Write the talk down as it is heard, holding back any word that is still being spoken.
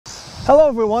Hello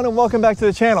everyone and welcome back to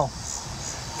the channel.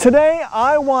 Today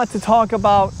I want to talk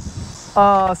about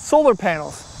solar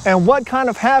panels and what kind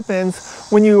of happens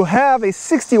when you have a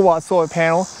 60 watt solar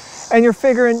panel and you're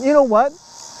figuring, you know what,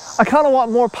 I kind of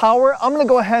want more power. I'm going to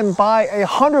go ahead and buy a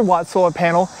 100 watt solar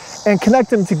panel and connect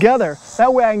them together.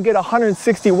 That way I can get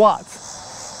 160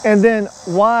 watts. And then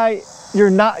why you're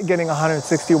not getting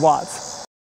 160 watts.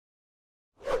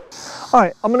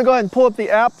 Alright, I'm going to go ahead and pull up the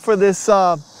app for this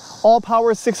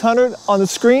ALLPOWERS 600 on the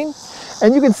screen,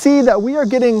 and you can see that we are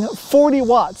getting 40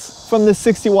 watts from this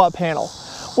 60 watt panel,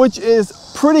 which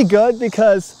is pretty good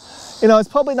because, you know, it's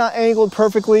probably not angled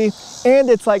perfectly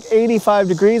and it's like 85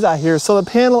 degrees out here, so the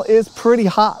panel is pretty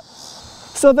hot.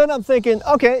 So then I'm thinking,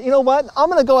 okay, you know what, I'm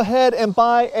going to go ahead and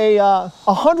buy a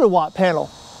 100 watt panel.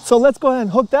 So let's go ahead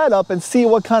and hook that up and see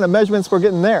what kind of measurements we're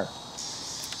getting there.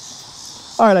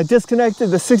 All right, I disconnected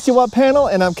the 60 watt panel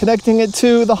and I'm connecting it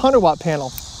to the 100 watt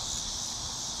panel.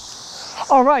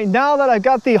 All right, now that I've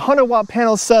got the 100 watt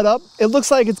panel set up, it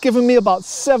looks like it's giving me about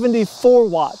 74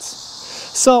 watts.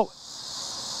 So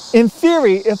in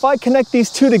theory, if I connect these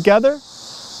two together,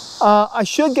 I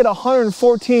should get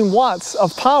 114 watts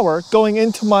of power going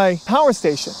into my power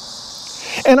station.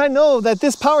 And I know that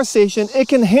this power station, it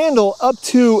can handle up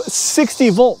to 60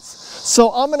 volts. So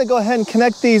I'm gonna go ahead and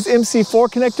connect these MC4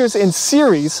 connectors in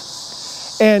series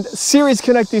and series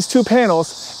connect these two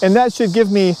panels, and that should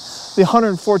give me the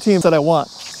 114 that I want.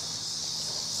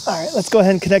 All right, let's go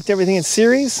ahead and connect everything in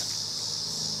series.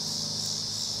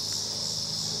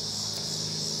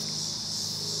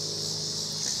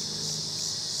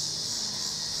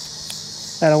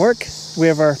 That'll work. We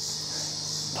have our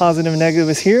positive and negative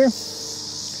is here.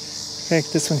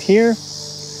 Connect this one here.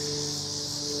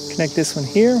 Connect this one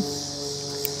here.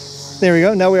 There we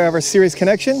go. Now we have our series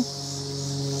connection.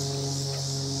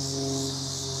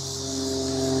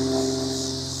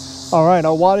 All right,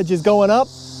 our wattage is going up.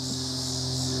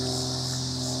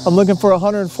 I'm looking for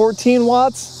 114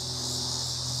 watts.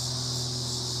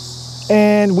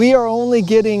 And we are only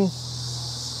getting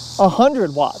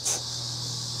 100 watts.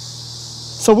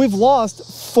 So we've lost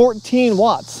 14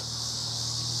 watts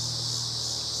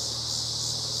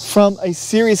from a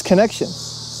series connection.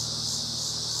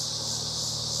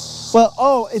 Well,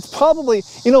 oh, it's probably,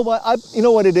 you know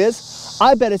what it is?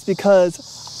 I bet it's because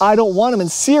I don't want them in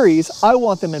series, I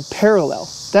want them in parallel.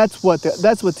 That's what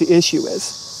the issue is.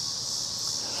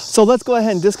 So let's go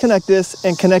ahead and disconnect this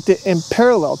and connect it in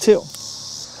parallel too.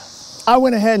 I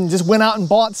went ahead and just went out and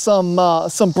bought some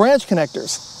branch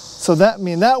connectors. So that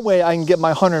way I can get my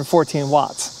 114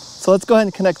 watts. So let's go ahead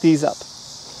and connect these up.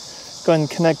 Go ahead and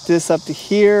connect this up to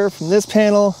here from this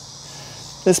panel.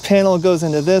 This panel goes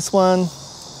into this one.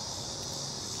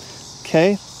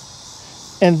 Okay.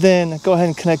 And then go ahead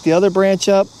and connect the other branch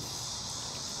up.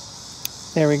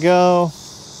 There we go.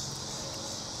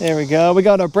 There we go. We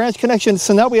got our branch connection.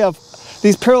 So now we have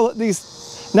these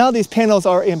panels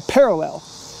are in parallel.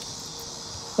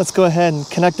 Let's go ahead and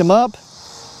connect them up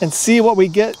and see what we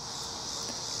get.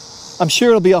 I'm sure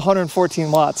it'll be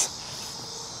 114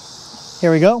 watts.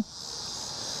 Here we go.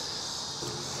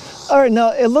 All right,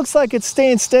 now it looks like it's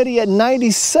staying steady at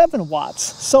 97 watts.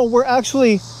 So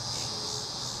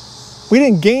we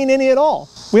didn't gain any at all.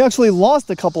 We actually lost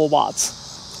a couple of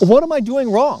watts. What am I doing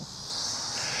wrong?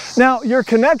 Now, your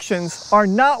connections are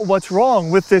not what's wrong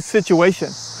with this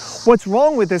situation. What's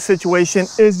wrong with this situation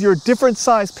is your different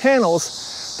size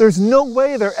panels. There's no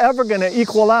way they're ever gonna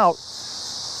equal out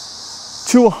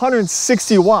to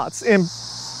 160 watts in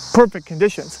perfect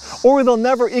conditions. Or they'll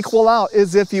never equal out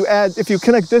is if you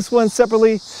connect this one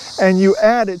separately and you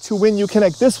add it to when you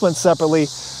connect this one separately,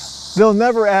 they'll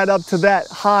never add up to that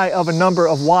high of a number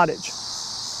of wattage.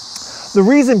 The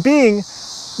reason being,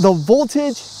 the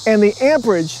voltage and the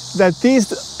amperage that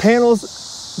these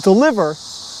panels deliver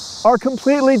are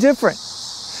completely different.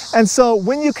 And so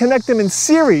when you connect them in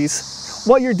series,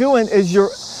 what you're doing is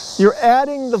you're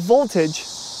adding the voltage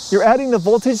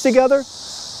together,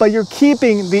 but you're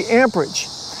keeping the amperage.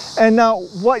 And now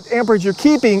what amperage you're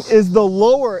keeping is the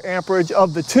lower amperage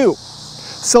of the two.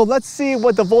 So let's see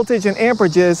what the voltage and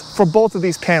amperage is for both of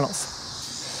these panels.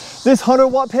 This 100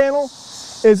 watt panel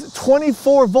is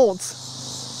 24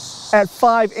 volts at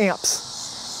 5 amps.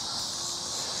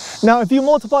 Now if you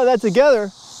multiply that together,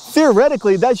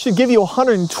 theoretically that should give you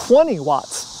 120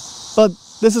 watts. But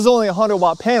this is only a 100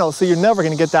 watt panel, so you're never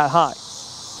going to get that high.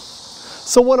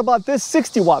 So what about this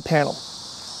 60 watt panel?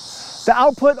 The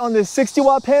output on this 60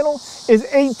 watt panel is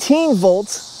 18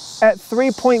 volts at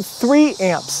 3.3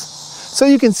 amps. So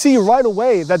you can see right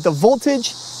away that the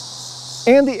voltage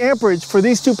and the amperage for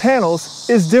these two panels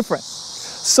is different.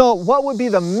 So what would be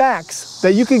the max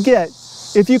that you could get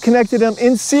if you connected them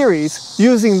in series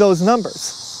using those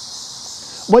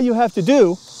numbers. What you have to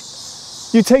do,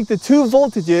 you take the two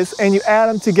voltages and you add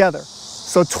them together.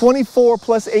 So 24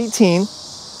 plus 18,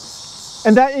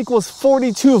 and that equals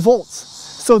 42 volts.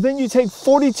 So then you take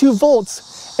 42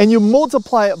 volts and you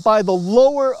multiply it by the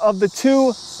lower of the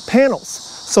two panels.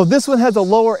 So this one has a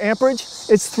lower amperage,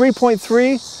 it's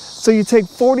 3.3, so you take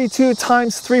 42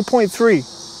 times 3.3.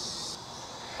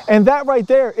 And that right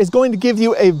there is going to give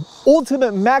you an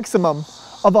ultimate maximum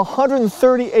of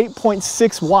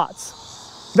 138.6 watts.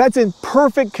 That's in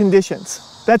perfect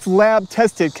conditions. That's lab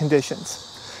tested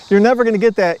conditions. You're never going to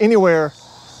get that anywhere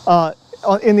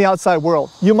in the outside world.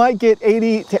 You might get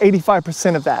 80 to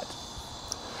 85% of that.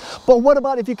 But what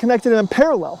about if you connected them in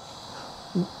parallel?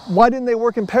 Why didn't they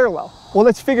work in parallel? Well,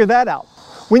 let's figure that out.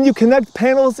 When you connect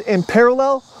panels in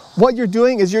parallel, what you're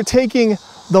doing is you're taking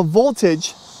the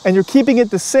voltage and you're keeping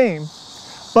it the same,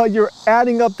 but you're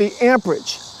adding up the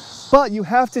amperage. But you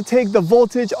have to take the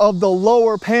voltage of the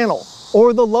lower panel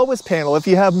or the lowest panel if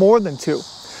you have more than two.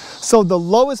 So the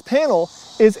lowest panel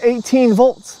is 18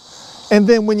 volts. And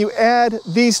then when you add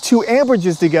these two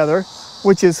amperages together,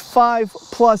 which is 5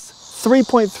 plus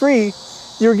 3.3,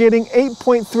 you're getting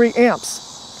 8.3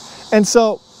 amps. And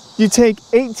so you take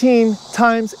 18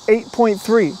 times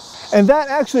 8.3. And that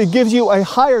actually gives you a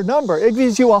higher number. It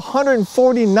gives you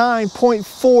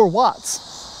 149.4 watts.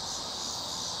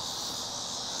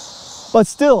 But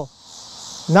still,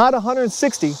 not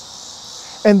 160.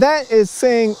 And that is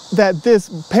saying that this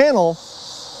panel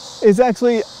is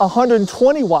actually a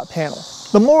 120 watt panel.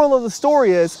 The moral of the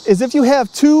story is if you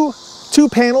have two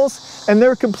panels and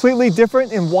they're completely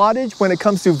different in wattage when it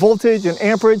comes to voltage and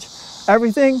amperage,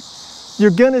 everything,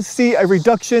 you're gonna see a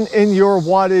reduction in your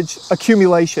wattage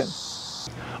accumulation.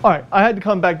 All right, I had to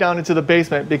come back down into the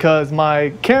basement because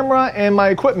my camera and my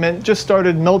equipment just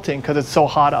started melting because it's so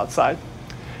hot outside.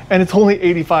 And it's only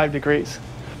 85 degrees.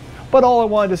 But all I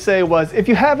wanted to say was, if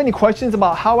you have any questions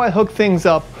about how I hook things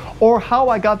up or how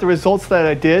I got the results that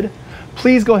I did,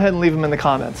 please go ahead and leave them in the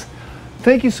comments.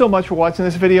 Thank you so much for watching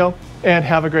this video and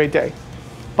have a great day.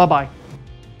 Bye-bye.